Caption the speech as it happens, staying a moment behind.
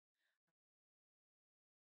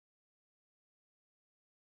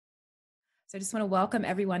So I just want to welcome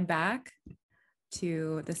everyone back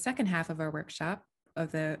to the second half of our workshop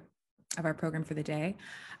of our program for the day.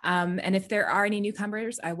 And if there are any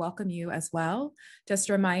newcomers, I welcome you as well. Just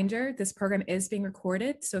a reminder, this program is being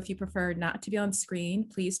recorded. So if you prefer not to be on screen,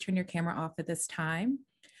 please turn your camera off at this time.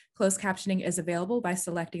 Closed captioning is available by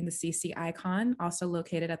selecting the CC icon, also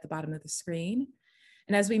located at the bottom of the screen.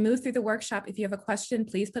 And as we move through the workshop, if you have a question,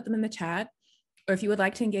 please put them in the chat. Or if you would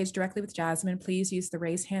like to engage directly with Jazmine, please use the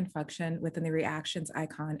raise hand function within the reactions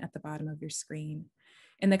icon at the bottom of your screen.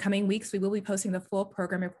 In the coming weeks, we will be posting the full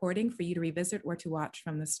program recording for you to revisit or to watch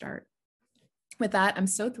from the start. With that, I'm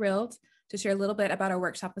so thrilled to share a little bit about our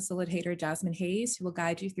workshop facilitator, Jazmine Hayes, who will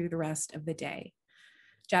guide you through the rest of the day.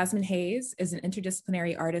 Jazmine Hayes is an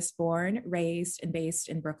interdisciplinary artist born, raised, and based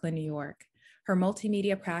in Brooklyn, New York. Her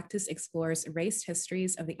multimedia practice explores erased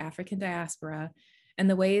histories of the African diaspora and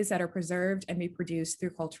the ways that are preserved and reproduced through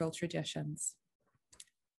cultural traditions.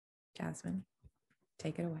 Jazmine,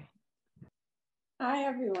 take it away. Hi,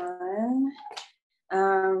 everyone.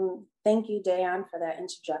 Thank you, Dayan, for that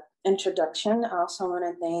introduction. I also want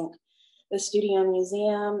to thank the Studio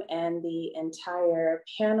Museum and the entire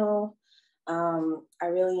panel. I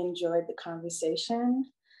really enjoyed the conversation.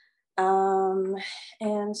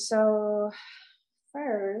 And so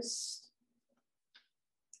first,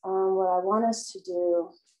 what I want us to do,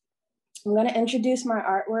 I'm going to introduce my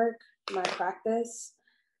artwork, my practice.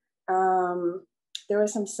 There were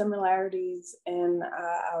some similarities in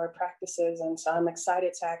our practices, and so I'm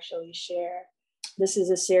excited to actually share. This is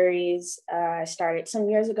a series I started some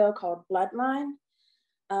years ago called Bloodline,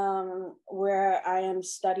 where I am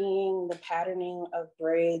studying the patterning of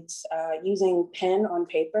braids using pen on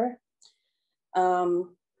paper. And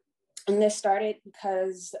this started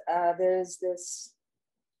because there's this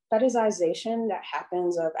fetishization that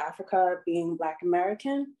happens of Africa being Black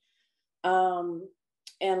American,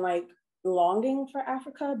 and like longing for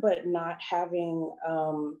Africa, but not having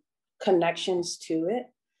connections to it.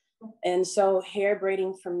 And so hair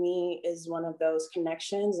braiding for me is one of those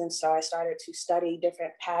connections. And so I started to study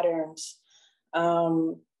different patterns.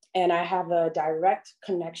 And I have a direct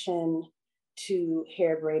connection to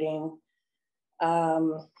hair braiding.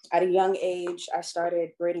 At a young age, I started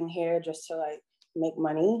braiding hair just to like make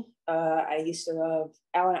money. I used to love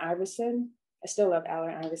Allen Iverson. I still love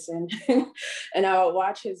Allen Iverson. And I would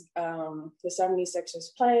watch his the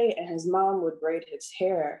 76ers play, and his mom would braid his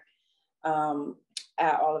hair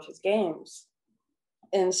at all of his games.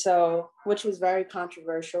 And so, which was very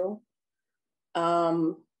controversial.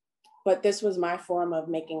 But this was my form of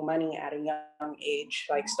making money at a young age,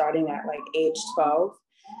 like starting at like age 12.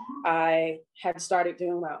 I had started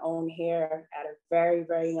doing my own hair at a very,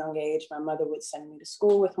 very young age. My mother would send me to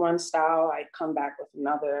school with one style. I'd come back with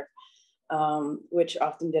another, which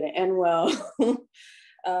often didn't end well.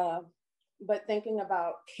 But thinking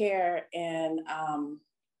about care and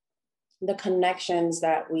the connections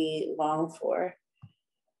that we long for.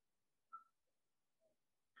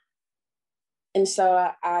 And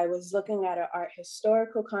so I was looking at an art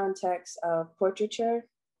historical context of portraiture,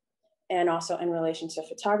 and also in relation to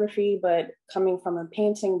photography, but coming from a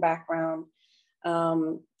painting background,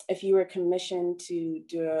 if you were commissioned to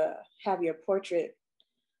have your portrait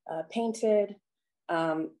painted,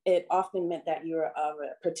 it often meant that you were of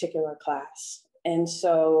a particular class. And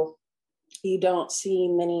so you don't see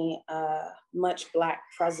much Black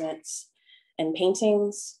presence in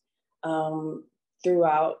paintings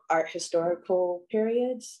throughout art historical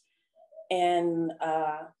periods. And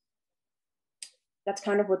that's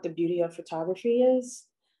kind of what the beauty of photography is.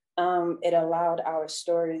 It allowed our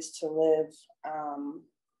stories to live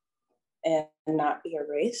and not be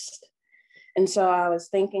erased. And so I was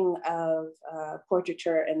thinking of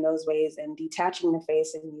portraiture in those ways and detaching the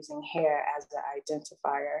face and using hair as an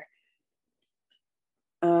identifier.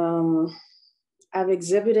 I've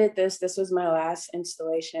exhibited this. This was my last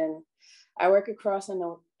installation. I work across an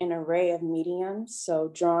array of mediums,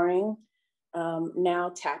 so drawing,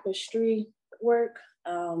 now tapestry work,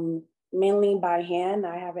 mainly by hand.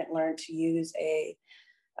 I haven't learned to use a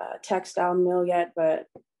textile mill yet, but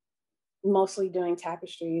mostly doing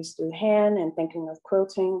tapestries through hand and thinking of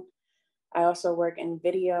quilting. I also work in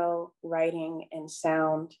video, writing, and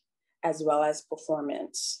sound, as well as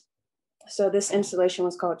performance. So this installation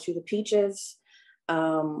was called To the Peaches,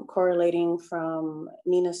 correlating from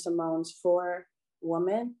Nina Simone's 4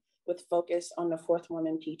 Women, with focus on the 4th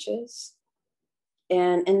woman, Peaches.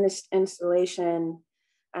 And in this installation,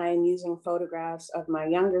 I'm using photographs of my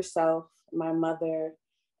younger self, my mother,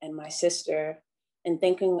 and my sister, and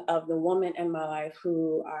thinking of the women in my life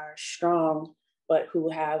who are strong, but who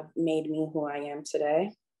have made me who I am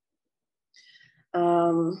today.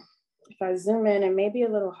 if I zoom in, it may be a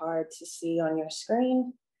little hard to see on your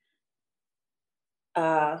screen,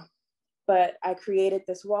 but I created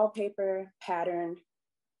this wallpaper pattern,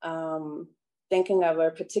 thinking of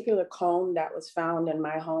a particular comb that was found in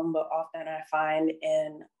my home, but often I find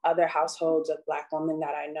in other households of Black women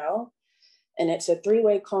that I know. And it's a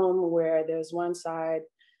three-way comb where there's one side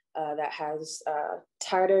that has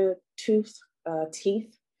tighter teeth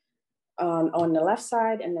on the left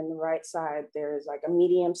side, and then the right side, there's like a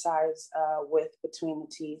medium size width between the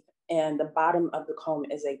teeth, and the bottom of the comb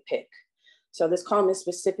is a pick. So this comb is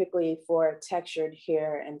specifically for textured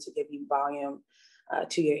hair and to give you volume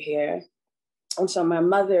to your hair. And so my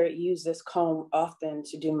mother used this comb often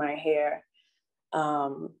to do my hair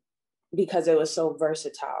because it was so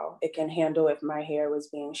versatile. It can handle if my hair was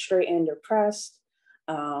being straightened or pressed,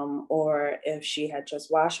 or if she had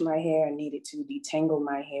just washed my hair and needed to detangle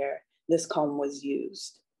my hair, this comb was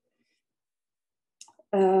used.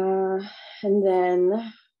 And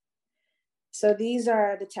then, so these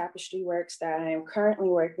are the tapestry works that I am currently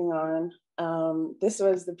working on. This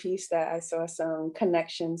was the piece that I saw some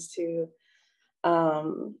connections to.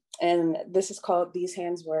 And this is called These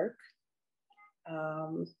Hands Work.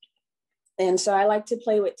 And so I like to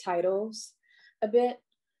play with titles a bit.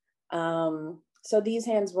 So These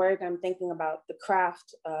Hands Work, I'm thinking about the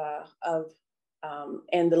craft of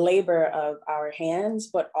and the labor of our hands,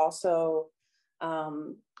 but also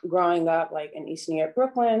growing up like in East New York,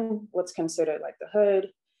 Brooklyn, what's considered like the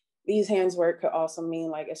hood. These hands work could also mean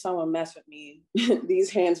like if someone mess with me, these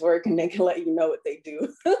hands work and they can let you know what they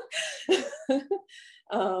do.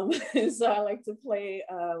 So I like to play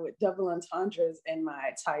with double entendres in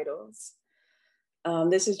my titles.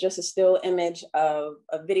 This is just a still image of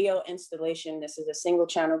a video installation. This is a single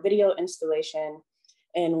channel video installation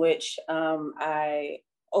in which I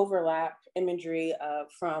overlap imagery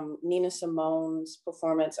from Nina Simone's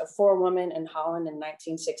performance of For a Woman in Holland in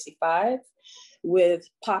 1965 with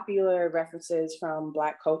popular references from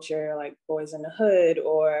Black culture like Boys in the Hood,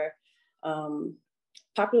 or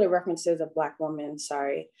popular references of Black women,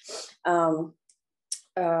 from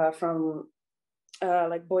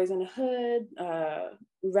like Boys in the Hood,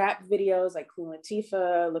 rap videos like Queen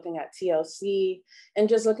Latifah, looking at TLC, and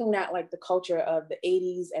just looking at like the culture of the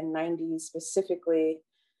 80s and 90s specifically,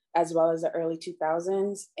 as well as the early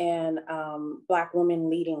 2000s, and Black women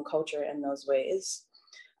leading culture in those ways.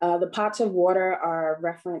 The pots of water are a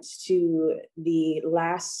reference to the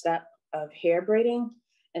last step of hair braiding,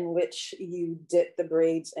 in which you dip the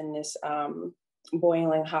braids in this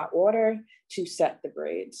boiling hot water to set the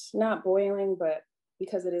braids. Not boiling, but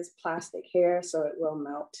because it is plastic hair, so it will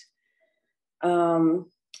melt.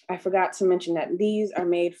 I forgot to mention that these are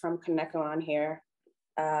made from Kanekaon hair,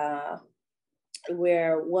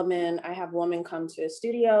 where I have women come to a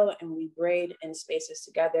studio and we braid in spaces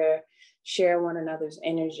together, share one another's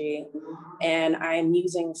energy, and I'm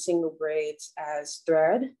using single braids as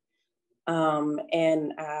thread,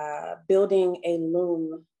 and building a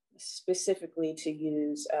loom specifically to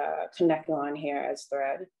use Kanekaon hair as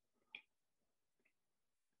thread.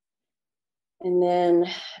 And then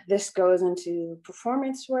this goes into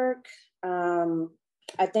performance work.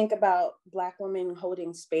 I think about Black women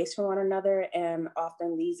holding space for one another, and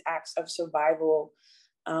often these acts of survival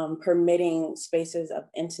permitting spaces of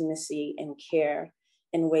intimacy and care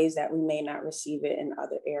in ways that we may not receive it in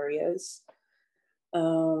other areas.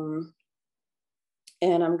 And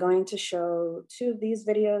I'm going to show two of these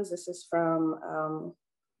videos. This is from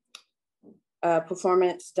a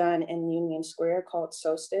performance done in Union Square called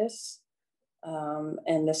Solstice.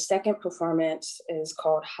 And the second performance is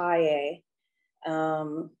called High A.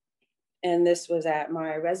 And this was at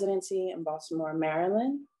my residency in Baltimore,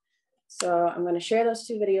 Maryland. So I'm going to share those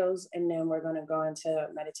two videos, and then we're going to go into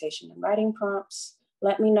meditation and writing prompts.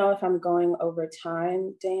 Let me know if I'm going over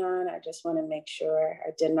time, Dayan. I just want to make sure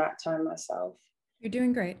I did not time myself. You're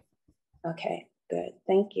doing great. Okay, good.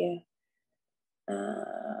 Thank you.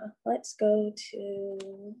 Let's go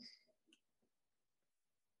to...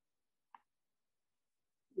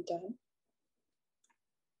 Done.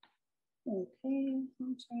 Okay,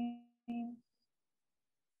 I'm sorry.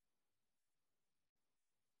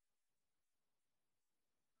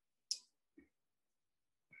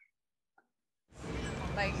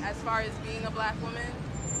 Like, as far as being a Black woman,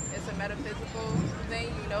 it's a metaphysical thing.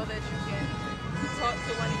 You know that you can talk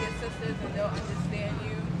to one of your sisters and they'll understand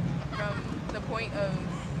you from the point of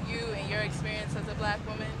you and your experience as a Black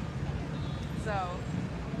woman. So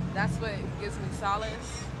that's what gives me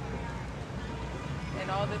solace. And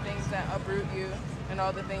all the things that uproot you and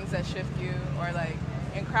all the things that shift you or like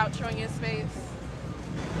encroach on your space,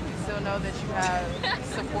 you still know that you have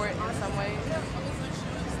support in some way.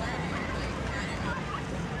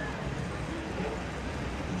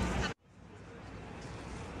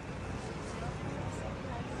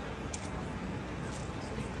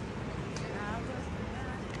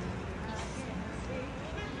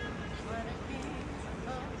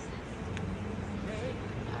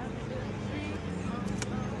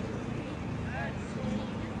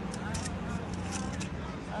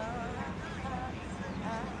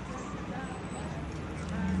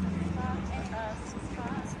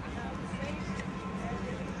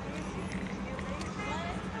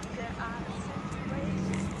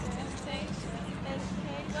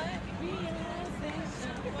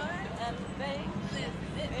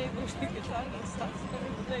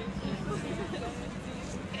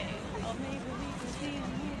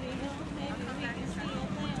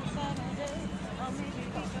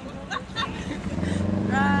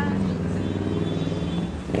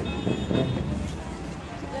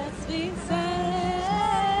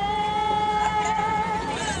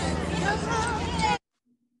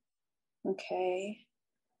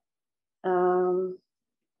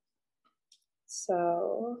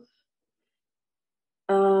 So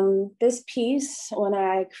this piece, when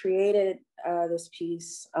I created this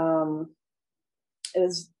piece,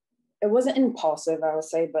 it wasn't impulsive, I would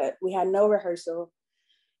say, but we had no rehearsal.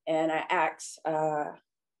 And I asked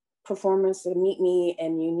performers to meet me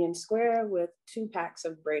in Union Square with 2 packs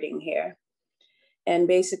of braiding hair. And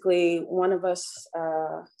basically one of us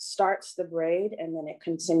starts the braid and then it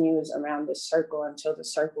continues around the circle until the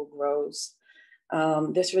circle grows.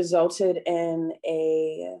 This resulted in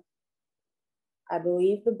I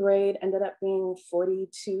believe the braid ended up being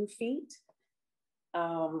 42 feet.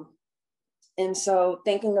 And so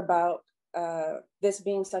thinking about this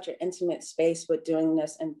being such an intimate space, but doing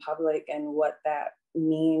this in public and what that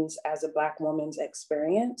means as a Black woman's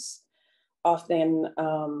experience, often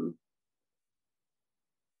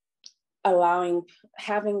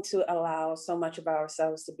having to allow so much of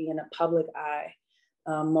ourselves to be in a public eye,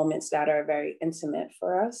 moments that are very intimate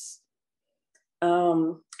for us.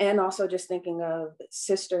 And also just thinking of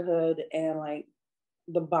sisterhood and like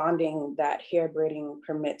the bonding that hair braiding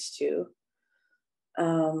permits to.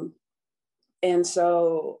 And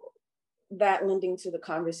so that lending to the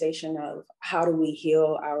conversation of how do we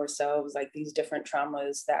heal ourselves, like these different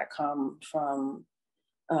traumas that come from,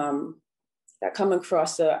 that come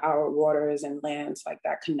across our waters and lands like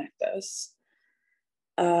that connect us.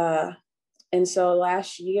 And so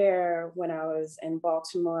last year when I was in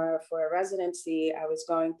Baltimore for a residency, I was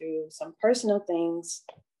going through some personal things.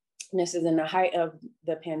 And this is in the height of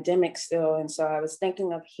the pandemic still. And so I was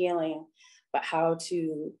thinking of healing, but how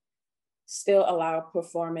to still allow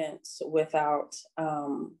performance without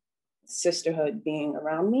sisterhood being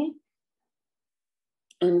around me.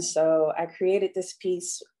 And so I created this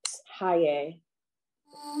piece, Haye.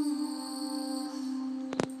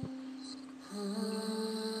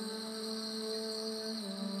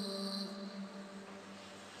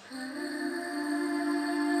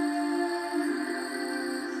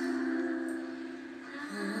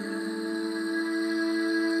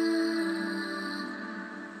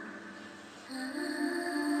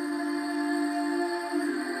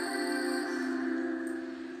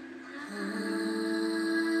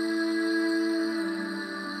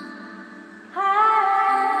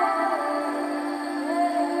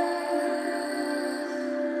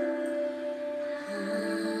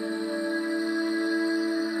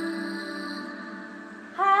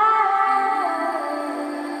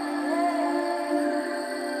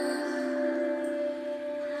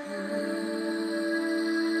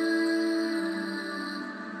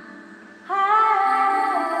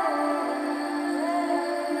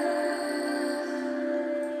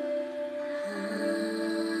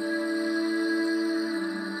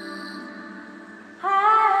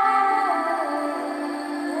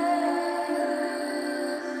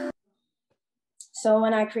 So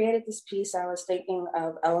when I created this piece, I was thinking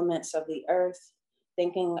of elements of the earth,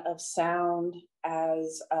 thinking of sound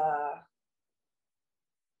as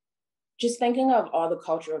just thinking of all the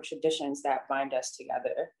cultural traditions that bind us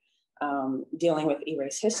together, dealing with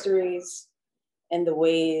erased histories and the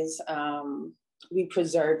ways we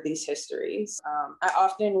preserve these histories. I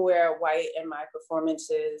often wear white in my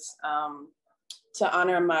performances to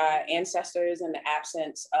honor my ancestors in the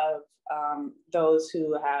absence of those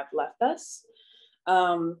who have left us.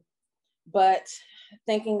 But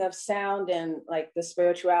thinking of sound and like the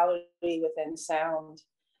spirituality within sound,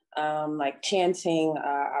 like chanting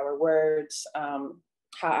our words, how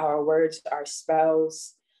our words are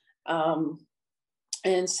spells.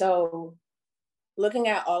 And so looking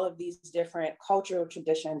at all of these different cultural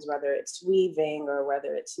traditions, whether it's weaving or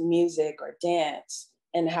whether it's music or dance,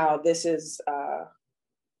 and how this is,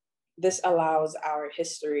 this allows our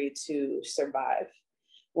history to survive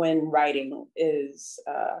when writing is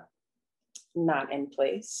not in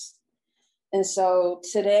place. And so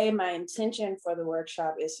today, my intention for the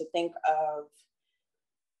workshop is to think of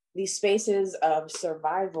these spaces of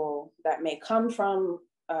survival that may come from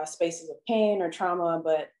spaces of pain or trauma,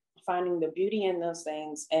 but finding the beauty in those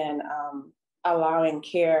things and allowing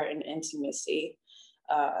care and intimacy.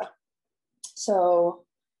 So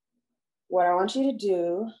what I want you to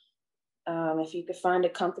do, if you could find a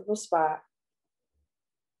comfortable spot,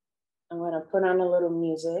 I'm gonna put on a little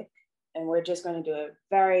music and we're just gonna do a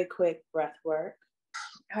very quick breath work.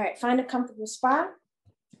 All right, find a comfortable spot.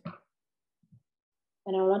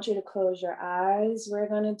 And I want you to close your eyes. We're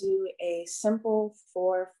gonna do a simple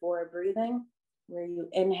 4-4 breathing where you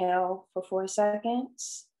inhale for 4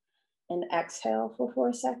 seconds and exhale for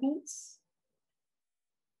 4 seconds.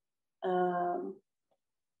 So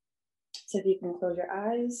if you can close your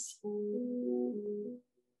eyes.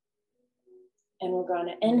 And we're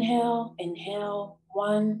gonna inhale,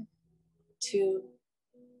 1, 2,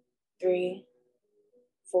 3,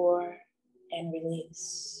 4, and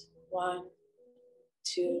release. 1,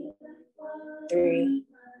 2, 3,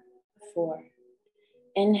 4.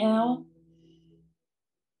 Inhale.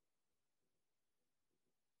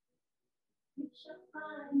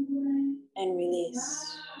 And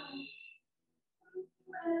release.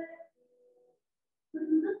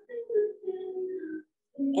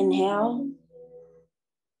 Inhale.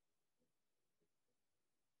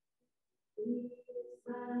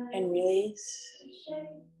 And release.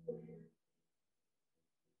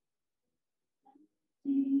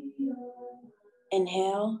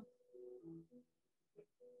 Inhale.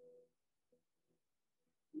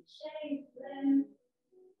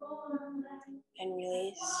 And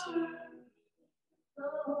release.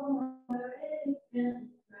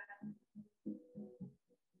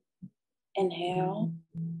 Inhale.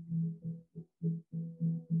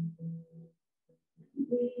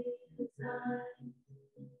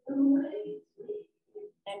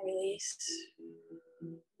 And release.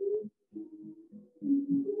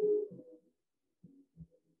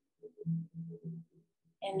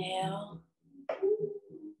 Inhale.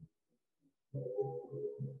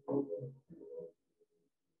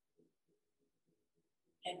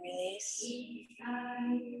 And release.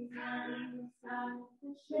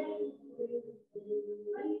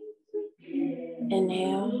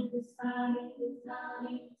 Inhale. Release.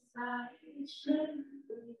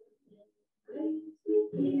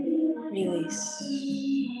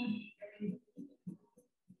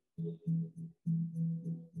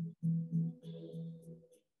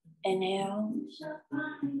 Inhale.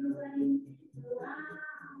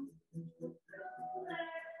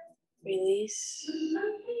 Release.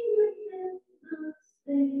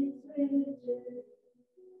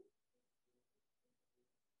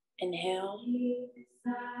 Inhale.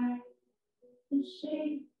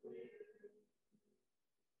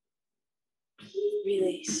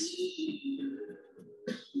 Release.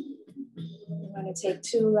 I'm going to take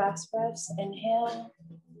 2 last breaths. Inhale.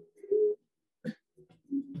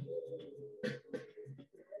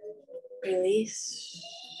 Release.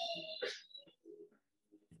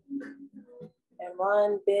 And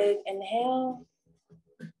 1 big inhale.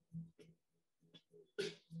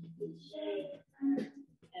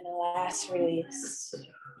 And a last release.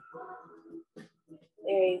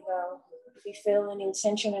 There you go. If you feel any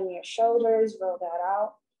tension in your shoulders, roll that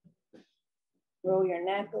out. Roll your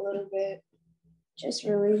neck a little bit. Just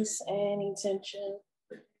release any tension.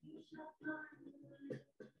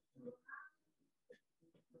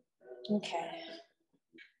 Okay.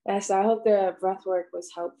 Yes, I hope the breath work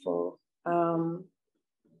was helpful.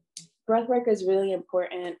 Breath work is really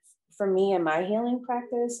important for me in my healing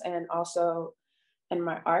practice and also in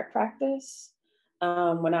my art practice.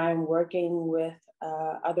 When I'm working with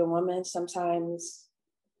other women, sometimes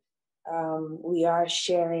we are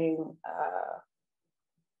sharing,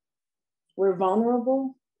 we're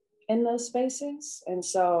vulnerable in those spaces. And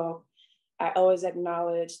so I always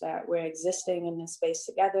acknowledge that we're existing in this space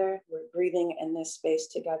together. We're breathing in this space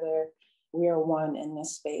together. We are one in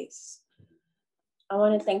this space. I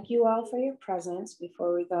want to thank you all for your presence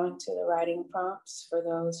before we go into the writing prompts for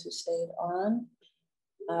those who stayed on.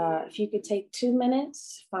 If you could take 2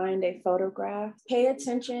 minutes, find a photograph, pay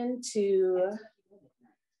attention to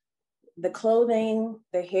the clothing,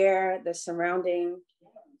 the hair, the surrounding.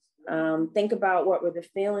 Think about what were the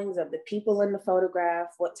feelings of the people in the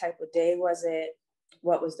photograph, what type of day was it,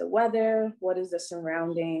 what was the weather, what is the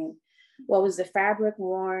surrounding, what was the fabric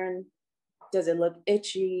worn, does it look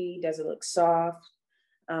itchy, does it look soft,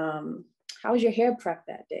 how was your hair prep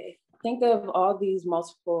that day? Think of all these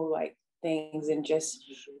multiple things and just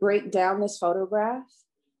break down this photograph.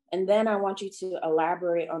 And then I want you to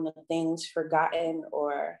elaborate on the things forgotten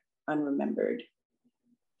or unremembered.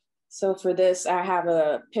 So for this, I have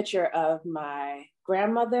a picture of my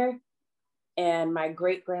grandmother and my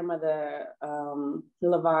great-grandmother,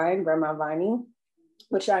 Levine, Grandma Viney,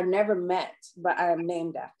 which I never met, but I am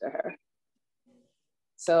named after her.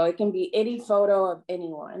 So it can be any photo of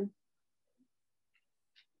anyone.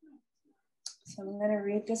 So I'm gonna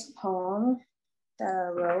read this poem that I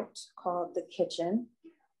wrote called The Kitchen.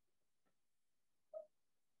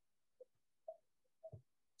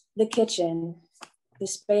 The kitchen, the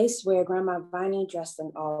space where Grandma Viney, dressed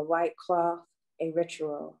in all white cloth, a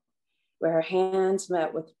ritual, where her hands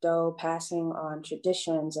met with dough, passing on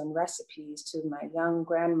traditions and recipes to my young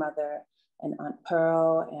grandmother and Aunt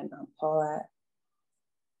Pearl and Aunt Paulette.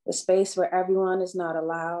 The space where everyone is not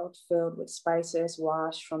allowed, filled with spices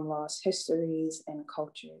washed from lost histories and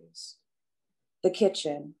cultures. The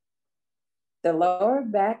kitchen, The lower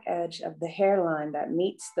back edge of the hairline that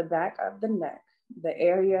meets the back of the neck, the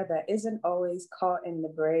area that isn't always caught in the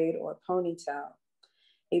braid or ponytail,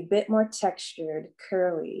 a bit more textured,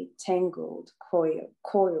 curly, tangled,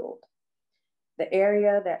 coiled. The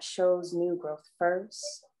area that shows new growth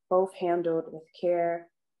first, both handled with care,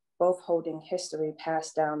 both holding history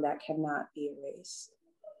passed down that cannot be erased.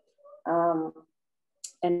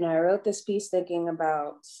 And I wrote this piece thinking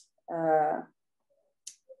about,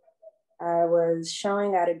 I was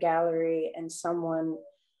showing at a gallery and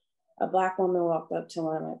a Black woman walked up to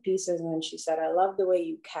one of my pieces and she said, "I love the way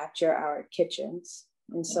you capture our kitchens."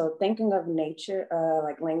 And so thinking of nature,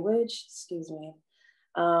 like language, excuse me,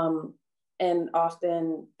 and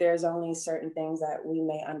often there's only certain things that we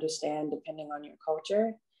may understand depending on your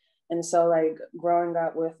culture. And so like growing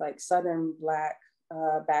up with like Southern Black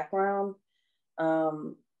background,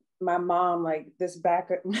 my mom, like this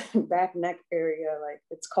back neck area, like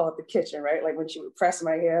it's called the kitchen, right? Like when she would press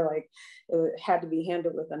my hair, like it had to be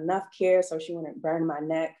handled with enough care so she wouldn't burn my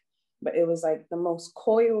neck. But it was like the most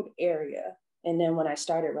coiled area. And then when I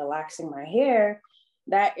started relaxing my hair,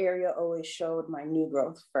 that area always showed my new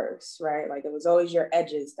growth first, right? Like it was always your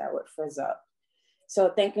edges that would frizz up. So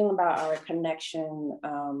thinking about our connection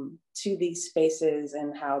to these spaces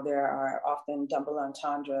and how there are often double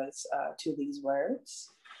entendres to these words.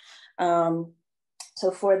 So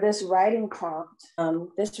for this writing prompt,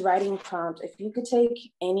 if you could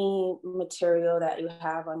take any material that you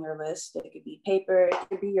have on your list, it could be paper, it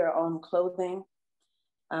could be your own clothing,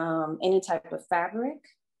 any type of fabric.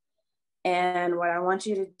 And what I want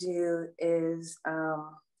you to do is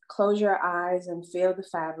close your eyes and feel the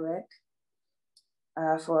fabric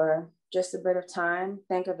for just a bit of time.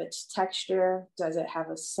 Think of its texture. Does it have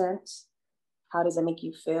a scent? How does it make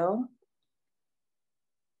you feel?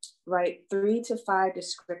 Write 3 to 5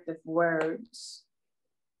 descriptive words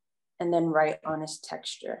and then write on its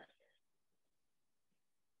texture.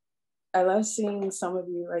 I love seeing some of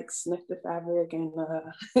you like sniff the fabric and like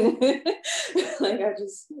yeah,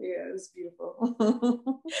 it's beautiful.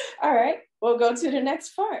 All right, we'll go to the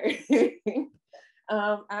next part.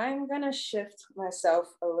 I'm gonna shift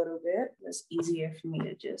myself a little bit. It's easier for me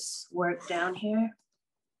to just work down here.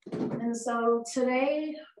 And so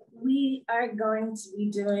today we are going to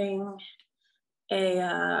be doing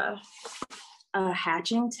a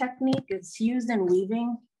hatching technique. It's used in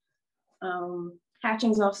weaving.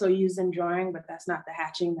 Hatching is also used in drawing, but that's not the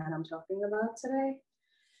hatching that I'm talking about today.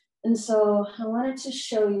 And so I wanted to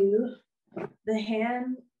show you the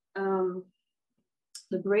hand, one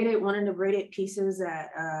of the braided pieces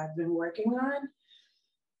that I've been working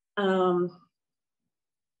on.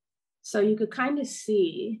 So you could kind of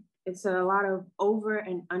see it's a lot of over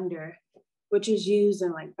and under, which is used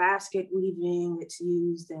in like basket weaving. It's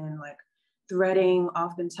used in like threading,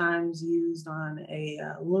 oftentimes used on a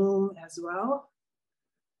loom as well,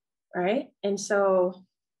 right? And so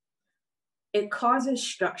it causes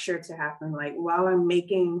structure to happen. Like while I'm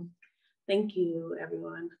making, thank you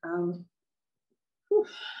everyone.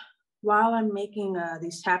 While I'm making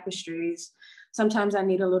these tapestries, sometimes I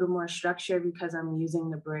need a little more structure because I'm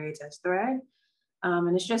using the braids as thread.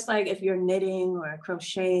 And it's just like if you're knitting or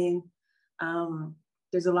crocheting,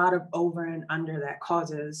 there's a lot of over and under that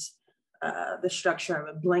causes the structure of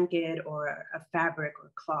a blanket or a fabric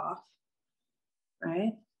or cloth,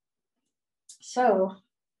 right? So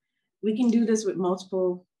we can do this with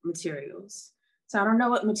multiple materials. So I don't know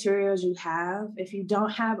what materials you have. If you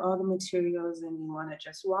don't have all the materials and you want to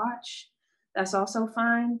just watch, that's also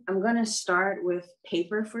fine. I'm going to start with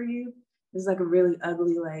paper for you. It's like a really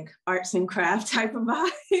ugly, like arts and craft type of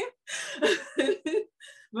vibe.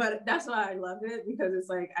 But that's why I love it, because it's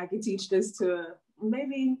like I could teach this to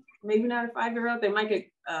maybe not a 5-year-old. They might get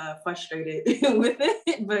frustrated with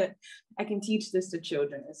it, but I can teach this to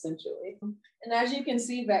children essentially. And as you can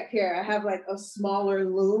see back here, I have like a smaller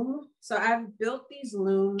loom. So I've built these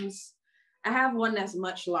looms. I have one that's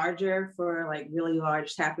much larger for like really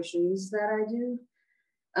large tapestries that I do.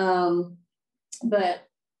 But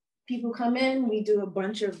people come in, we do a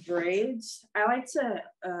bunch of braids. I like to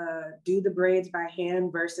do the braids by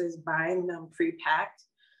hand versus buying them pre-packed.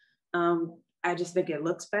 I just think it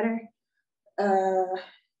looks better. And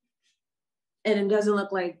it doesn't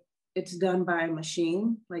look like it's done by a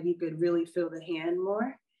machine. Like you could really feel the hand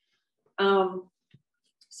more.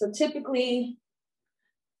 So typically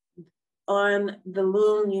on the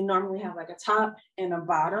loom, you normally have like a top and a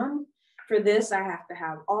bottom. For this, I have to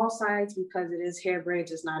have all sides because it is hair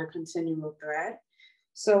braids, it's not a continual thread.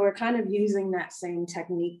 So we're kind of using that same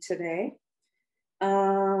technique today.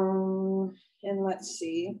 And let's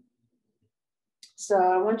see. So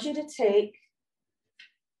I want you to take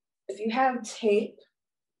If you have tape,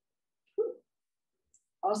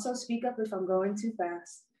 also speak up if I'm going too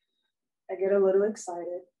fast. I get a little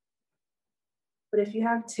excited. But if you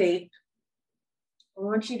have tape, I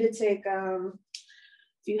want you to take,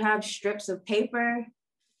 if you have strips of paper,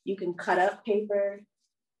 you can cut up paper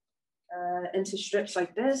into strips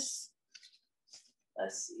like this.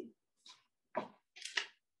 Let's see.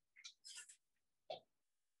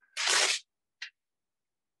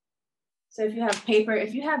 So if you have paper,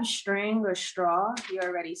 if you have string or straw, you're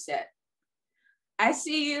already set. I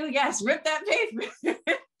see you. Yes, rip that paper.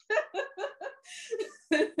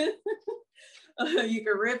 You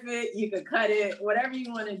can rip it, you can cut it, whatever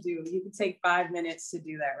you want to do. You can take 5 minutes to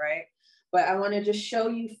do that, right? But I want to just show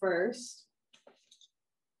you first.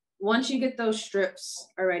 Once you get those strips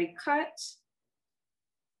already cut,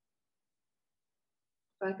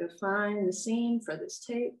 if I could find the seam for this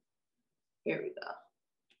tape, here we go.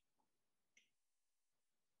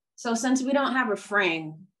 So since we don't have a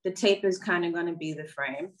frame, the tape is kind of going to be the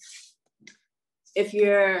frame. If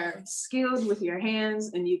you're skilled with your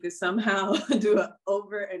hands and you could somehow do an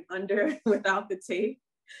over and under without the tape,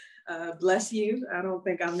 bless you. I don't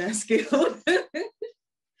think I'm that skilled. But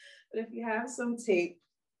if you have some tape,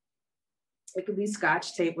 it could be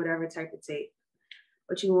Scotch tape, whatever type of tape.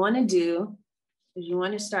 What you want to do is you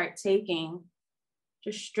want to start taking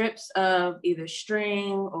just strips of either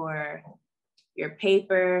string or your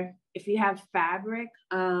paper. If you have fabric,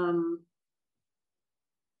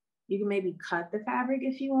 you can maybe cut the fabric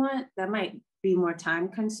if you want. That might be more time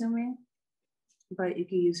consuming, but you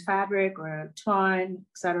can use fabric or twine,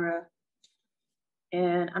 etc.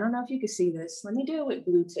 And I don't know if you can see this. Let me do it with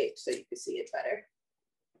blue tape so you can see it better.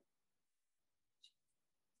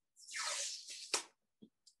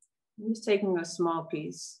 I'm just taking a small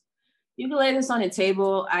piece. You can lay this on a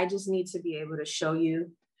table. I just need to be able to show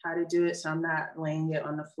you how to do it, so I'm not laying it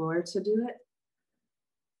on the floor to do it.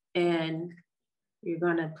 And you're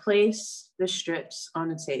gonna place the strips on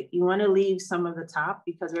the tape. You wanna leave some of the top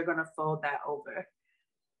because we're gonna fold that over.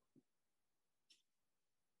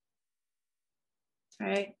 All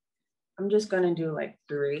right, I'm just gonna do like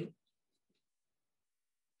 3.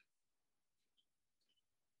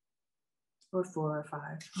 Or 4 or 5.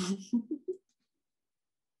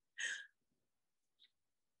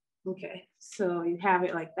 Okay, so you have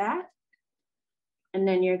it like that. And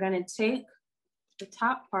then you're gonna take the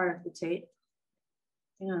top part of the tape,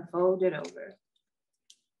 you're gonna fold it over.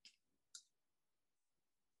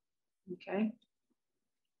 Okay.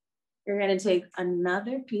 You're gonna take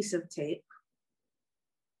another piece of tape.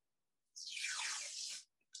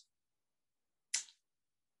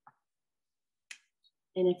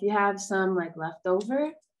 And if you have some like left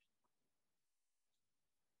over,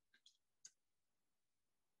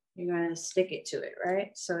 you're gonna stick it to it,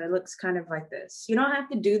 right? So it looks kind of like this. You don't have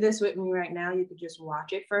to do this with me right now. You could just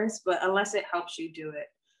watch it first, but unless it helps you do it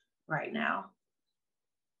right now.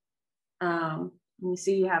 You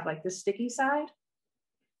see you have like the sticky side.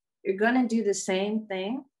 You're gonna do the same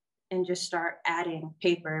thing and just start adding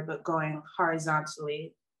paper, but going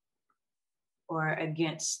horizontally or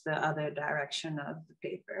against the other direction of the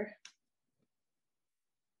paper.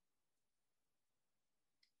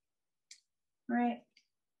 All right,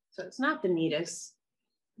 so it's not the neatest.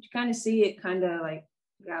 You kind of see it kind of like,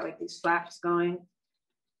 got like these flaps going.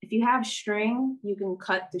 If you have string, you can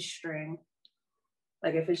cut the string.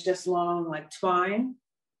 Like if it's just long, like twine,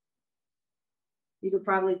 you could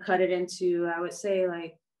probably cut it into, I would say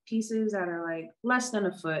like pieces that are like less than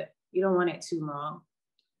a foot. You don't want it too long.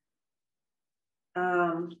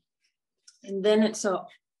 And then it's a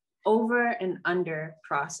over and under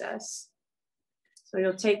process. So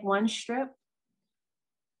you'll take one strip.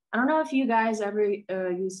 I don't know if you guys ever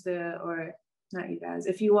used to, or not you guys,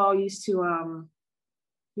 if you all used to,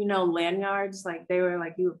 you know, lanyards, like they were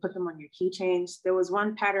like, you would put them on your keychains. There was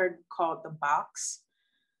one pattern called the box,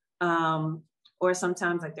 or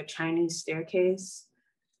sometimes like the Chinese staircase.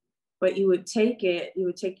 But you would take it, you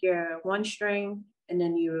would take your one string and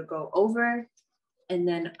then you would go over and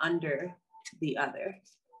then under the other.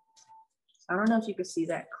 I don't know if you could see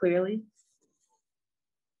that clearly.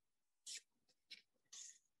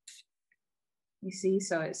 You see,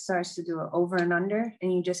 so it starts to do an over and under,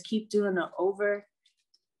 and you just keep doing the over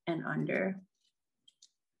and under.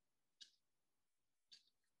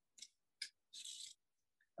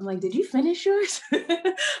 I'm like, did you finish yours?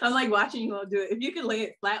 I'm like watching you all do it. If you could lay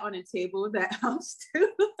it flat on a table, that helps too.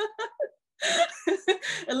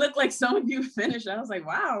 It looked like some of you finished. I was like,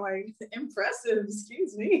 wow, like impressive,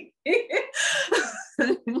 excuse me.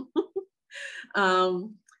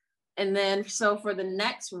 And then, so for the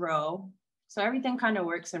next row, so everything kind of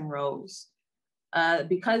works in rows.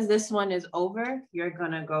 Because this one is over, you're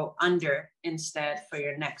gonna go under instead for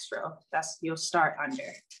your next row. You'll start under.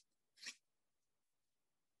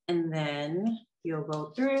 And then you'll go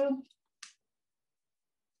through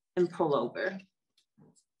and pull over.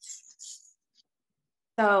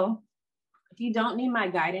 So if you don't need my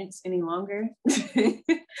guidance any longer,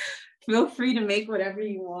 feel free to make whatever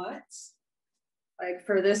you want. Like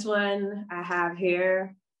for this one, I have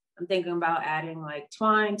here, I'm thinking about adding like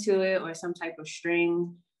twine to it or some type of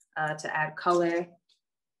string to add color.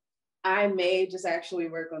 I may just actually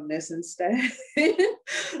work on this instead.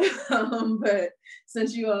 But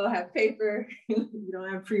since you all have paper, you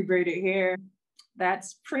don't have pre-braided hair,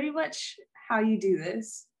 that's pretty much how you do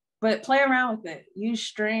this. But play around with it. Use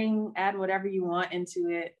string, add whatever you want into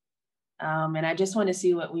it. And I just want to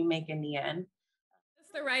see what we make in the end.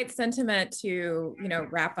 It's the right sentiment to,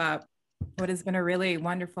 wrap up what has been a really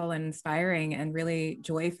wonderful and inspiring and really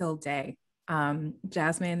joy-filled day.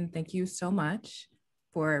 Jazmine, thank you so much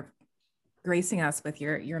for gracing us with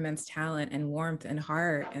your immense talent and warmth and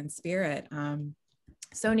heart and spirit.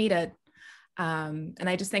 So needed. And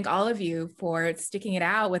I just thank all of you for sticking it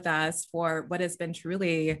out with us for what has been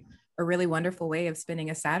truly a really wonderful way of spending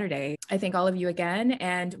a Saturday. I thank all of you again.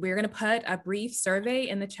 And we're going to put a brief survey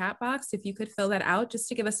in the chat box. If you could fill that out just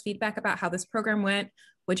to give us feedback about how this program went,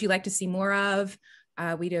 what you'd like to see more of.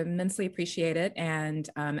 We'd immensely appreciate it. And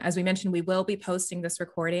as we mentioned, we will be posting this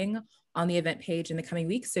recording on the event page in the coming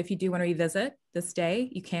weeks. So if you do want to revisit this day,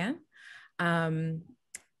 you can.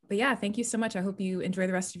 But yeah, thank you so much. I hope you enjoy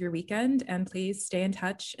the rest of your weekend and please stay in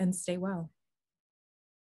touch and stay well.